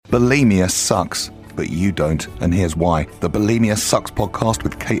Bulimia sucks, but you don't, and here's why. The Bulimia Sucks podcast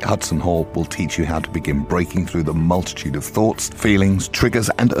with Kate Hudson Hall will teach you how to begin breaking through the multitude of thoughts, feelings, triggers,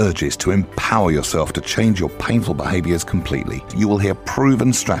 and urges to empower yourself to change your painful behaviors completely. You will hear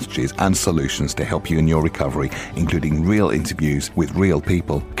proven strategies and solutions to help you in your recovery, including real interviews with real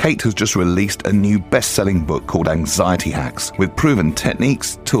people. Kate has just released a new best-selling book called Anxiety Hacks, with proven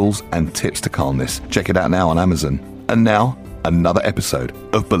techniques, tools, and tips to calm this. Check it out now on Amazon. And now, another episode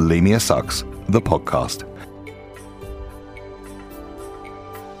of Bulimia Sucks, the podcast.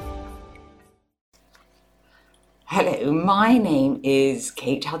 Hello, my name is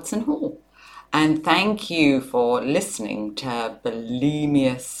Kate Hudson Hall, and thank you for listening to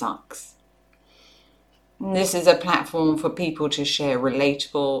Bulimia Sucks. This is a platform for people to share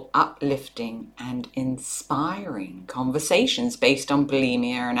relatable, uplifting, and inspiring conversations based on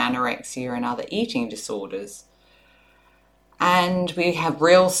bulimia and anorexia and other eating disorders. And we have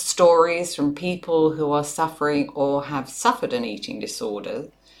real stories from people who are suffering or have suffered an eating disorder.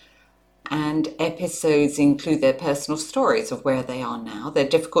 And episodes include their personal stories of where they are now, their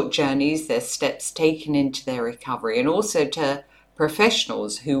difficult journeys, their steps taken into their recovery, and also to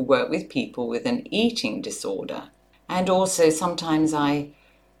professionals who work with people with an eating disorder. And also sometimes I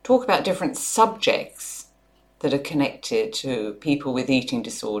talk about different subjects that are connected to people with eating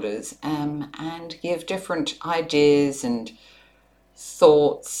disorders, and give different ideas and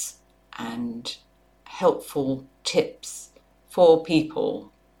thoughts and helpful tips for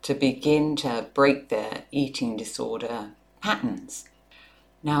people to begin to break their eating disorder patterns.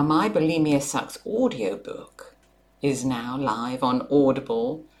 Now, my Bulimia Sucks audiobook is now live on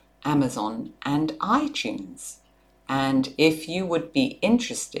Audible, Amazon, and iTunes. And if you would be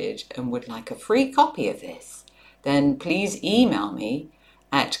interested and would like a free copy of this, then please email me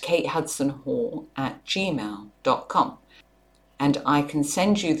at katehudsonhall@gmail.com. and I can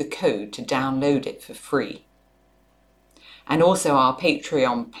send you the code to download it for free. And also our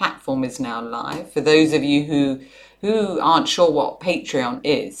Patreon platform is now live for those of you who aren't sure what Patreon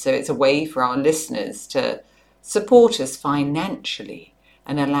is. So it's a way for our listeners to support us financially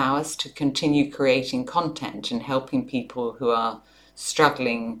and allow us to continue creating content and helping people who are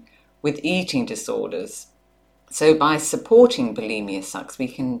struggling with eating disorders. So by supporting Bulimia Sucks, we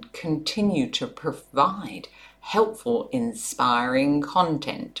can continue to provide helpful, inspiring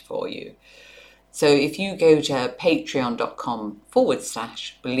content for you. So if you go to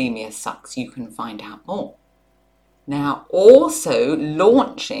patreon.com/Bulimia Sucks, you can find out more. Now, also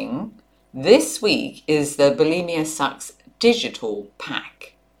launching this week is the Bulimia Sucks digital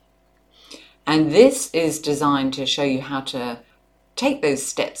pack. And this is designed to show you how to take those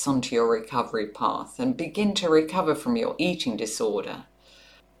steps onto your recovery path and begin to recover from your eating disorder.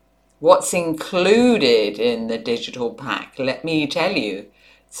 What's included in the digital pack? Let me tell you.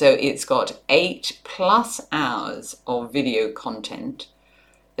 So it's got 8+ hours of video content.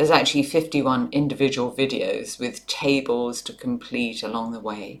 There's actually 51 individual videos with tables to complete along the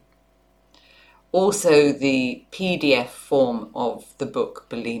way. Also the PDF form of the book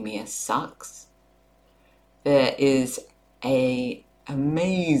Bulimia Sucks. There is an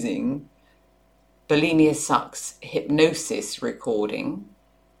amazing Bulimia Sucks hypnosis recording.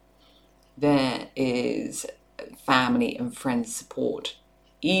 There is family and friends support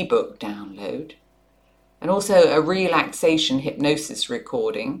ebook download, and also a relaxation hypnosis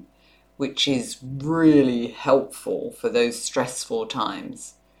recording, which is really helpful for those stressful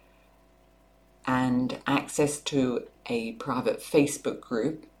times, and access to a private Facebook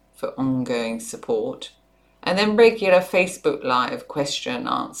group for ongoing support, and then regular Facebook Live question and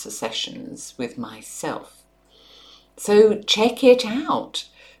answer sessions with myself. So check it out.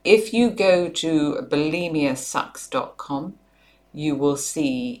 If you go to bulimiasucks.com, you will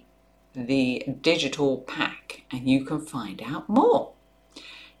see the digital pack and you can find out more.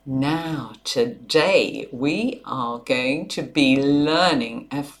 Now, today we are going to be learning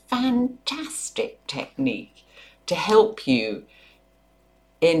a fantastic technique to help you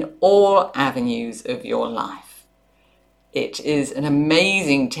in all avenues of your life. It is an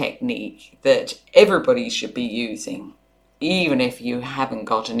amazing technique that everybody should be using. Even if you haven't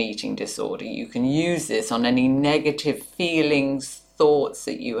got an eating disorder, you can use this on any negative feelings, thoughts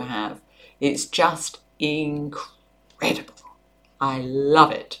that you have. It's just incredible. I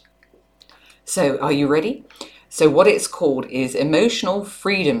love it. So are you ready? So what it's called is Emotional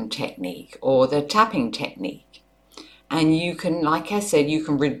Freedom Technique, or the tapping technique. And you can, like I said, you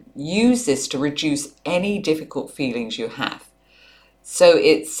can use this to reduce any difficult feelings you have. So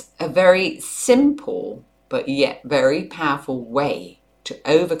it's a very simple but yet very powerful way to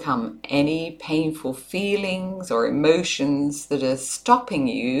overcome any painful feelings or emotions that are stopping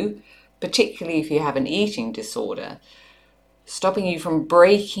you, particularly if you have an eating disorder, stopping you from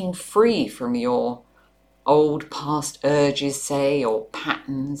breaking free from your old past urges, say, or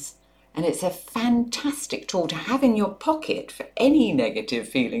patterns. And it's a fantastic tool to have in your pocket for any negative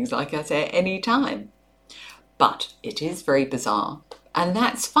feelings, like I say, at any time. But it is very bizarre, and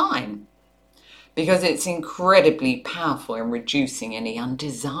that's fine, because it's incredibly powerful in reducing any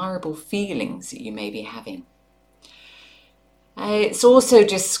undesirable feelings that you may be having. It's also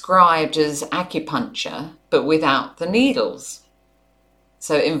described as acupuncture, but without the needles.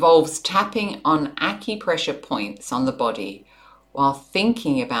 So it involves tapping on acupressure points on the body while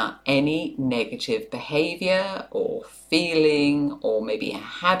thinking about any negative behavior or feeling, or maybe a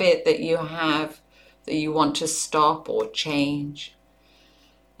habit that you have that you want to stop or change.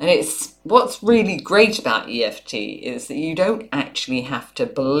 And it's what's really great about EFT is that you don't actually have to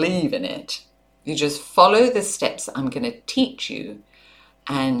believe in it. You just follow the steps that I'm going to teach you,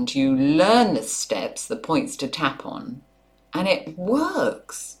 and you learn the steps, the points to tap on, and it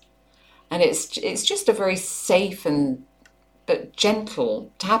works. And it's just a very safe but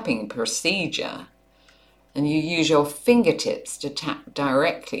gentle tapping procedure. And you use your fingertips to tap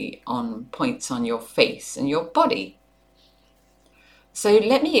directly on points on your face and your body. So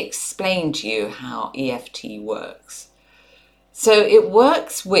let me explain to you how EFT works. So it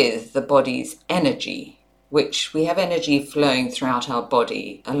works with the body's energy, which we have energy flowing throughout our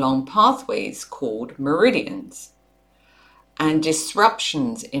body along pathways called meridians. And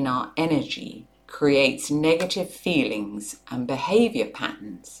disruptions in our energy creates negative feelings and behavior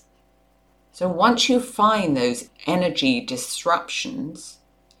patterns. So once you find those energy disruptions,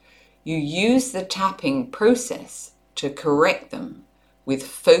 you use the tapping process to correct them with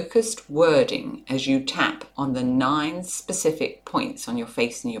focused wording as you tap on the 9 specific points on your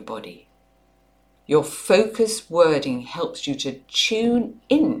face and your body. Your focused wording helps you to tune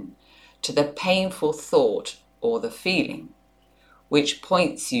in to the painful thought or the feeling, which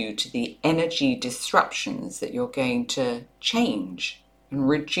points you to the energy disruptions that you're going to change and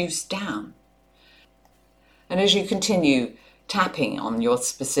reduce down. And as you continue tapping on your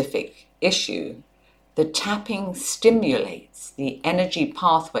specific issue, the tapping stimulates the energy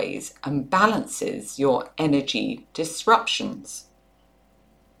pathways and balances your energy disruptions.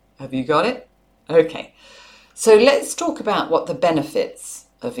 Have you got it? Okay, so let's talk about what the benefits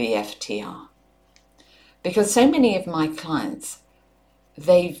of EFT are. Because so many of my clients,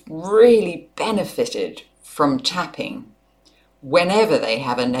 they've really benefited from tapping whenever they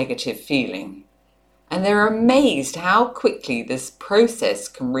have a negative feeling. And they're amazed how quickly this process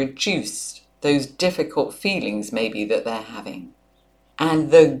can reduce those difficult feelings maybe that they're having.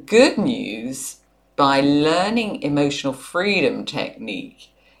 And the good news, by learning emotional freedom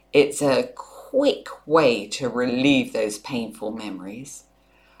technique, it's a quick way to relieve those painful memories.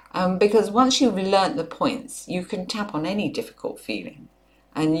 Because once you've learnt the points, you can tap on any difficult feeling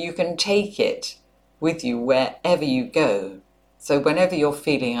and you can take it with you wherever you go. So whenever you're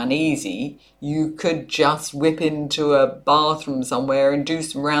feeling uneasy, you could just whip into a bathroom somewhere and do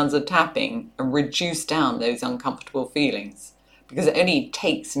some rounds of tapping and reduce down those uncomfortable feelings, because it only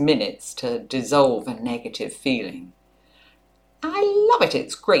takes minutes to dissolve a negative feeling. I love it,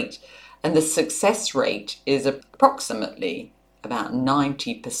 it's great. And the success rate is approximately about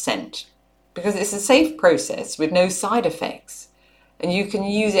 90%, because it's a safe process with no side effects. And you can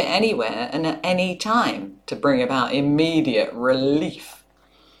use it anywhere and at any time to bring about immediate relief.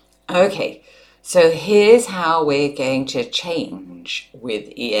 Okay, so here's how we're going to change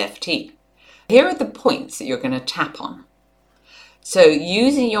with EFT. Here are the points that you're going to tap on. So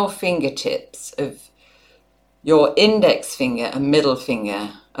using your fingertips of your index finger and middle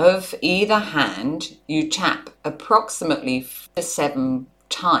finger of either hand, you tap approximately 7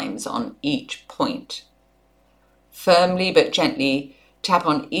 times on each point. Firmly but gently tap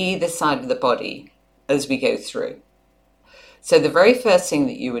on either side of the body as we go through. So the very first thing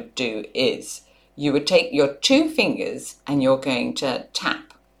that you would do is you would take your 2 fingers and you're going to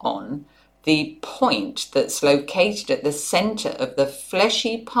tap on the point that's located at the center of the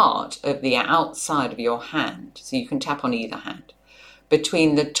fleshy part of the outside of your hand. So you can tap on either hand,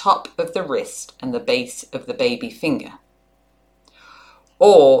 between the top of the wrist and the base of the baby finger.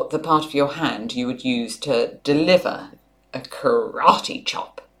 Or the part of your hand you would use to deliver a karate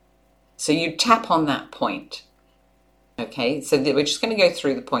chop. So you tap on that point. Okay, so we're just going to go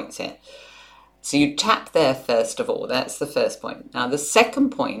through the points here. So you tap there first of all, that's the first point. Now the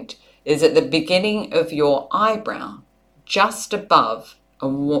second point is at the beginning of your eyebrow, just above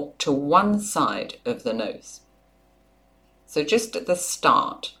and to one side of the nose. So just at the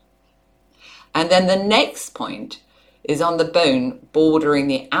start. And then the next point is on the bone bordering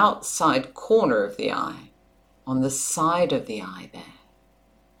the outside corner of the eye, on the side of the eye there.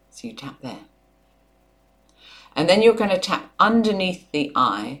 So you tap there. And then you're going to tap underneath the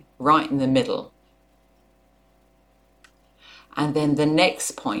eye, right in the middle. And then the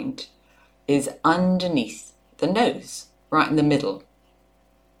next point is underneath the nose, right in the middle.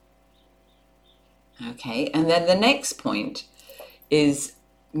 Okay, and then the next point is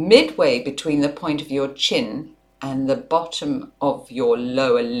midway between the point of your chin and the bottom of your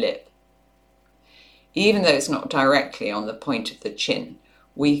lower lip. Even though it's not directly on the point of the chin,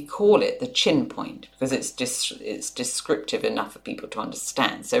 we call it the chin point because it's descriptive enough for people to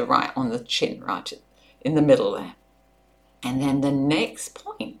understand. So right on the chin, right in the middle there. And then the next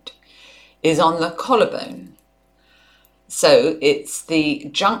point is on the collarbone. So it's the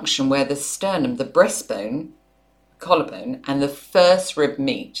junction where the sternum, the breastbone, collarbone, and the first rib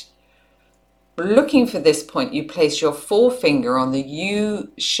meet. Looking for this point, you place your forefinger on the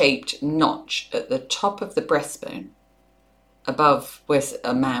U-shaped notch at the top of the breastbone, above where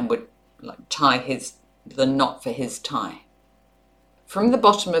a man would tie the knot for his tie. From the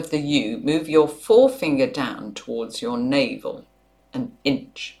bottom of the U, move your forefinger down towards your navel, an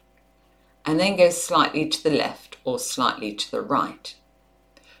inch, and then go slightly to the left or slightly to the right.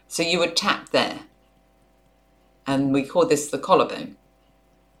 So you would tap there, and we call this the collarbone.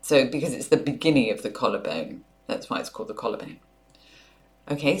 So because it's the beginning of the collarbone, that's why it's called the collarbone.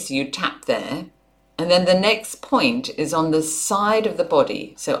 Okay, so you tap there, and then the next point is on the side of the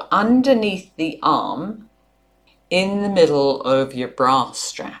body, so underneath the arm, in the middle of your bra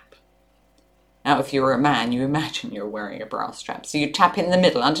strap. Now, if you're a man, you imagine you're wearing a bra strap. So you tap in the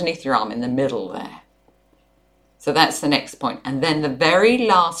middle, underneath your arm, in the middle there. So that's the next point. And then the very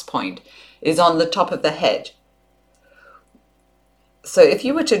last point is on the top of the head. So if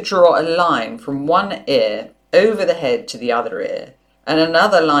you were to draw a line from one ear over the head to the other ear, and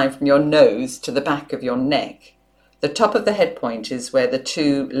another line from your nose to the back of your neck, the top of the head point is where the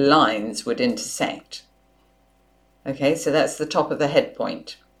two lines would intersect. Okay, so that's the top of the head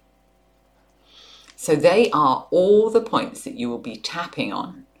point. So they are all the points that you will be tapping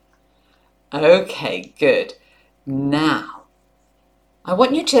on. Okay, good. Now, I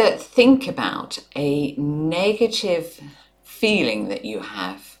want you to think about a negative feeling that you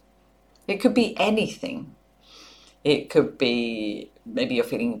have. It could be anything. It could be maybe you're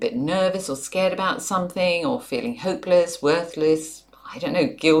feeling a bit nervous or scared about something, or feeling hopeless, worthless, I don't know,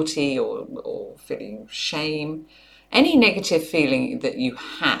 guilty or feeling shame. Any negative feeling that you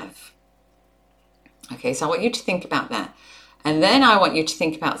have. Okay, so I want you to think about that. And then I want you to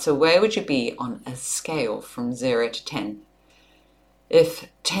think about, so where would you be on a scale from 0 to 10? If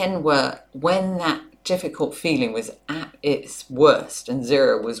 10 were when that difficult feeling was at its worst, and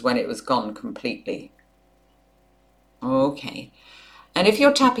 0 was when it was gone completely. Okay. And if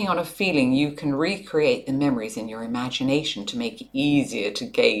you're tapping on a feeling, you can recreate the memories in your imagination to make it easier to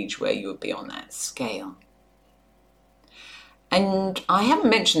gauge where you would be on that scale. And I haven't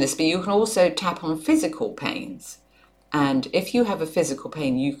mentioned this, but you can also tap on physical pains. And if you have a physical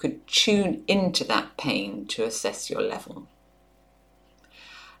pain, you could tune into that pain to assess your level.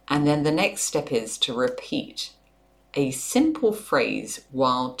 And then the next step is to repeat a simple phrase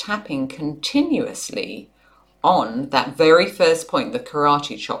while tapping continuously on that very first point, the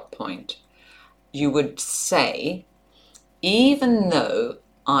karate chop point. You would say, even though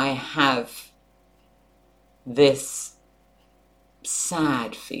I have this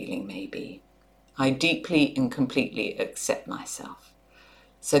sad feeling maybe, I deeply and completely accept myself.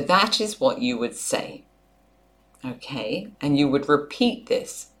 So that is what you would say. Okay, and you would repeat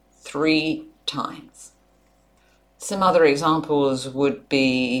this 3 times. Some other examples would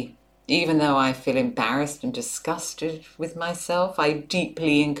be, even though I feel embarrassed and disgusted with myself, I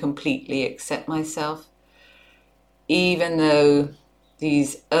deeply and completely accept myself. Even though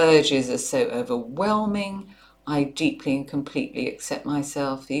these urges are so overwhelming, I deeply and completely accept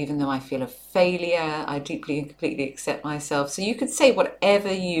myself. Even though I feel a failure, I deeply and completely accept myself. So you could say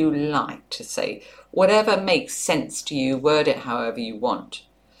whatever you like to say, whatever makes sense to you, word it however you want.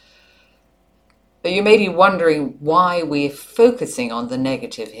 But you may be wondering why we're focusing on the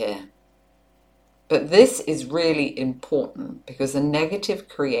negative here. But this is really important because the negative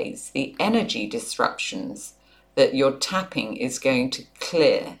creates the energy disruptions that your tapping is going to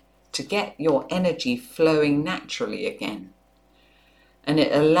clear to get your energy flowing naturally again. And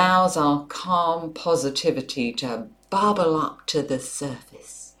it allows our calm positivity to bubble up to the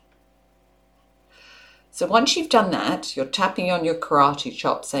surface. So once you've done that, you're tapping on your karate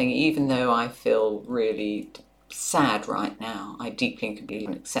chop saying, even though I feel really sad right now. I deeply and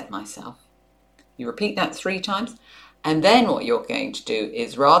completely accept myself. You repeat that 3 times. And then what you're going to do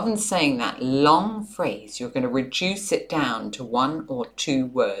is, rather than saying that long phrase, you're going to reduce it down to 1 or 2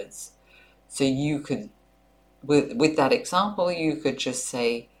 words. So you could, with that example, you could just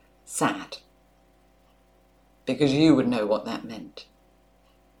say sad, because you would know what that meant.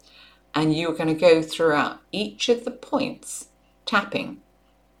 And you're going to go throughout each of the points, tapping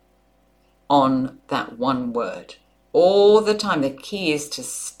on that one word all the time. The key is to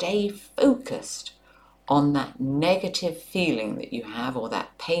stay focused on that negative feeling that you have, or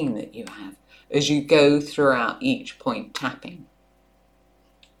that pain that you have, as you go throughout each point tapping.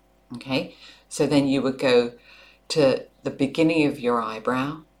 Okay, so then you would go to the beginning of your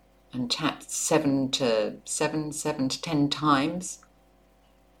eyebrow and tap 7 to 10 times,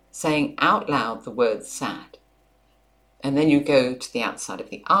 saying out loud the word sad. And then you go to the outside of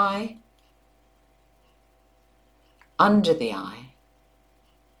the eye, under the eye,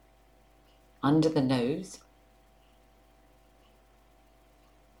 under the nose,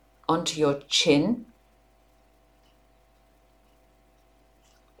 onto your chin,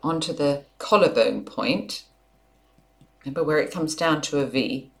 onto the collarbone point. Remember where it comes down to a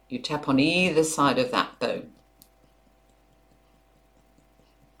V, you tap on either side of that bone.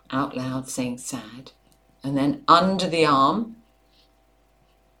 Out loud saying sad. And then under the arm.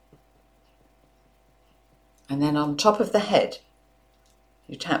 And then on top of the head,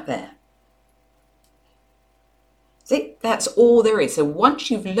 you tap there. See, that's all there is. So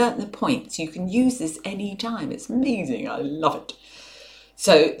once you've learnt the points, you can use this any time. It's amazing. I love it.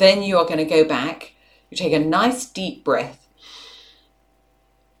 So then you are going to go back. You take a nice deep breath.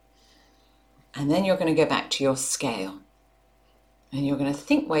 And then you're going to go back to your scale. And you're going to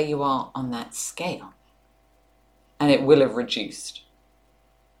think where you are on that scale. And it will have reduced.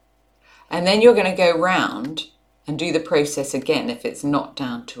 And then you're going to go round and do the process again if it's not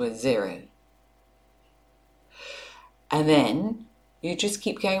down to a 0. And then you just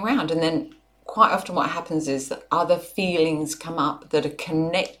keep going round. And then quite often what happens is that other feelings come up that are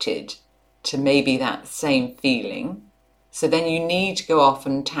connected to maybe that same feeling. So then you need to go off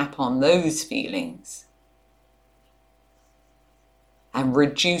and tap on those feelings and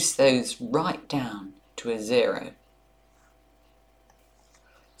reduce those right down to a 0.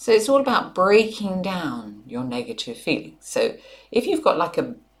 So it's all about breaking down your negative feelings. So if you've got like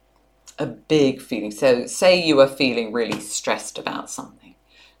a big feeling, so say you are feeling really stressed about something.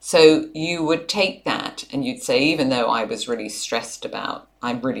 So you would take that and you'd say, even though I'm really stressed about,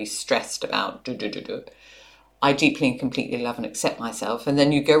 I deeply and completely love and accept myself. And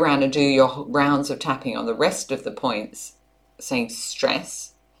then you go around and do your rounds of tapping on the rest of the points, saying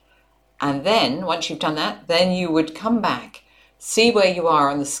stress. And then once you've done that, then you would come back, see where you are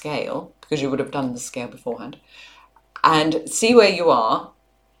on the scale, because you would have done the scale beforehand, and see where you are,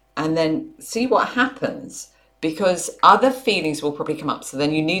 and then see what happens, because other feelings will probably come up. So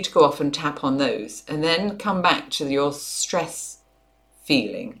then you need to go off and tap on those, and then come back to your stress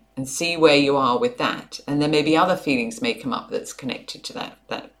feeling and see where you are with that. And then maybe other feelings may come up that's connected to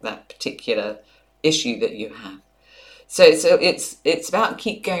that particular issue that you have. So it's about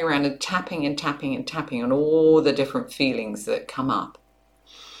keep going around and tapping and tapping and tapping on all the different feelings that come up.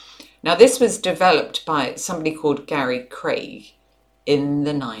 Now, this was developed by somebody called Gary Craig in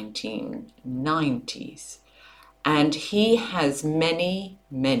the 1990s. And he has many,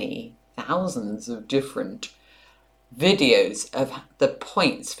 many thousands of different videos of the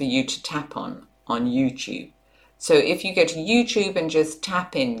points for you to tap on YouTube. So if you go to YouTube and just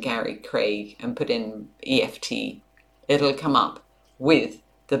tap in Gary Craig and put in EFT, it'll come up with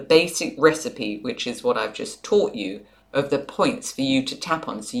the basic recipe, which is what I've just taught you, of the points for you to tap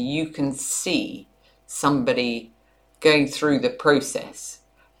on, so you can see somebody going through the process.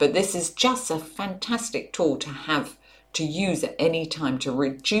 But this is just a fantastic tool to have, to use at any time, to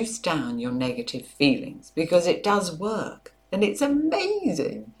reduce down your negative feelings, because it does work and it's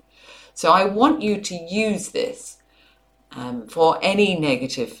amazing. So I want you to use this for any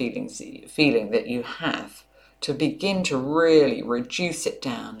negative feeling that you have, to begin to really reduce it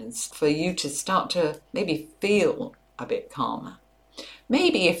down, and for you to start to maybe feel a bit calmer.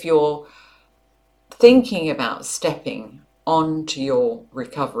 Maybe if you're thinking about stepping onto your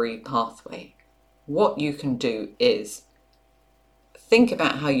recovery pathway, what you can do is think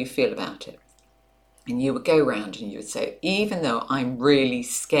about how you feel about it. And you would go around and you would say, even though I'm really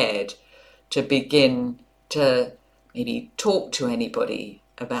scared to begin to maybe talk to anybody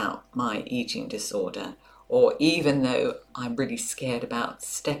about my eating disorder, or even though I'm really scared about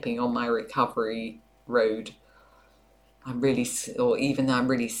stepping on my recovery road, or even though I'm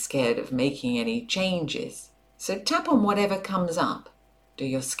really scared of making any changes. So tap on whatever comes up. Do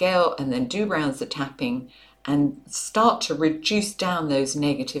your scale and then do rounds of tapping and start to reduce down those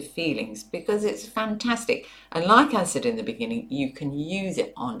negative feelings, because it's fantastic. And like I said in the beginning, you can use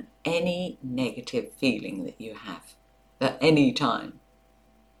it on any negative feeling that you have at any time.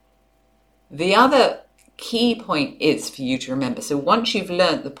 The other key point is for you to remember. So once you've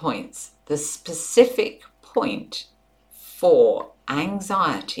learnt the points, the specific point for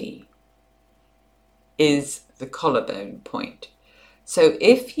anxiety is the collarbone point. So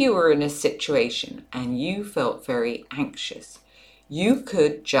if you were in a situation and you felt very anxious, you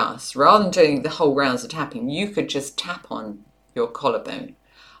could just, rather than doing the whole rounds of tapping, you could just tap on your collarbone.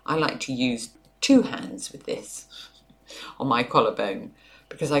 I like to use 2 hands with this on my collarbone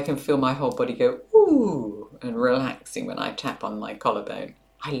because I can feel my whole body go, ooh, and relaxing when I tap on my collarbone.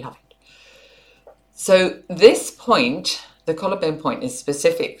 I love it. So this point, the collarbone point, is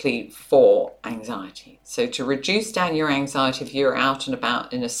specifically for anxiety. So to reduce down your anxiety, if you're out and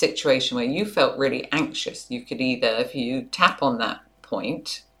about in a situation where you felt really anxious, you could either, if you tap on that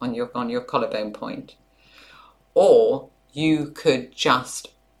point, on your collarbone point, or you could just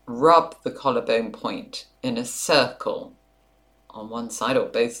rub the collarbone point in a circle on one side or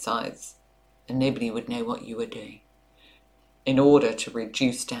both sides, and nobody would know what you were doing, in order to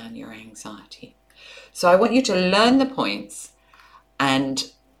reduce down your anxiety. So I want you to learn the points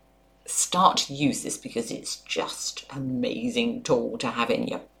and start to use this, because it's just an amazing tool to have in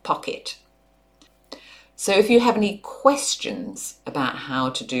your pocket. So if you have any questions about how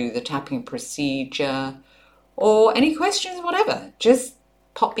to do the tapping procedure, or any questions, whatever, just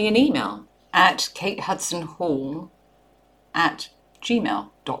pop me an email at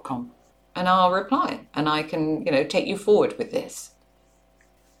katehudsonhall@gmail.com and I'll reply, and I can, take you forward with this.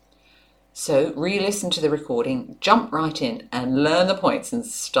 So re-listen to the recording, jump right in and learn the points and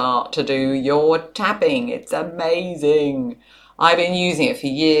start to do your tapping. It's amazing. I've been using it for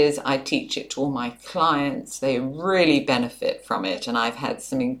years. I teach it to all my clients. They really benefit from it, and I've had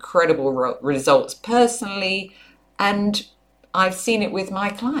some incredible results personally, and I've seen it with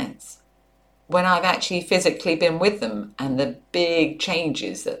my clients when I've actually physically been with them and the big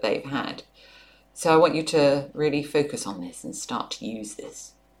changes that they've had. So I want you to really focus on this and start to use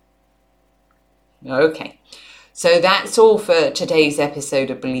this. Okay, so that's all for today's episode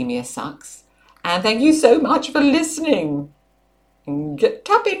of Bulimia Sucks. And thank you so much for listening. Get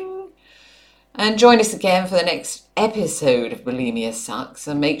tapping. And join us again for the next episode of Bulimia Sucks.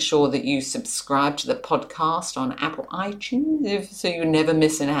 And make sure that you subscribe to the podcast on Apple iTunes so you never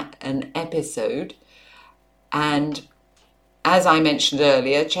miss an episode. And as I mentioned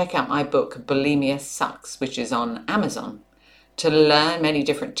earlier, check out my book, Bulimia Sucks, which is on Amazon, to learn many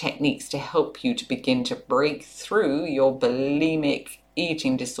different techniques to help you to begin to break through your bulimic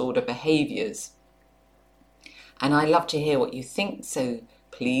eating disorder behaviours. And I love to hear what you think, so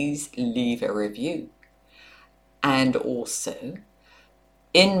please leave a review. And also,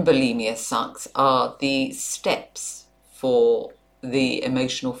 in Bulimia Sucks are the steps for the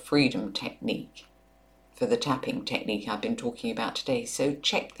emotional freedom technique, for the tapping technique I've been talking about today, so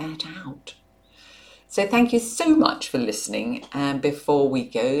check that out. So thank you so much for listening, and before we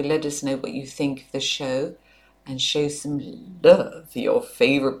go, let us know what you think of the show and show some love for your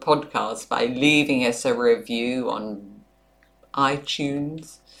favourite podcast by leaving us a review on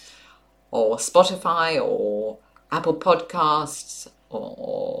iTunes or Spotify or Apple Podcasts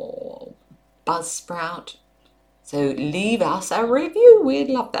or Buzzsprout. So leave us a review, we'd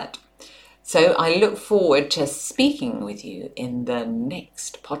love that. So I look forward to speaking with you in the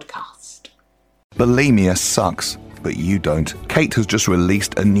next podcast. Bulimia sucks, but you don't. Kate has just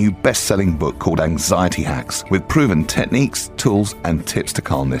released a new best-selling book called Anxiety Hacks with proven techniques, tools, and tips to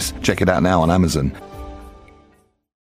calm this. Check it out now on Amazon.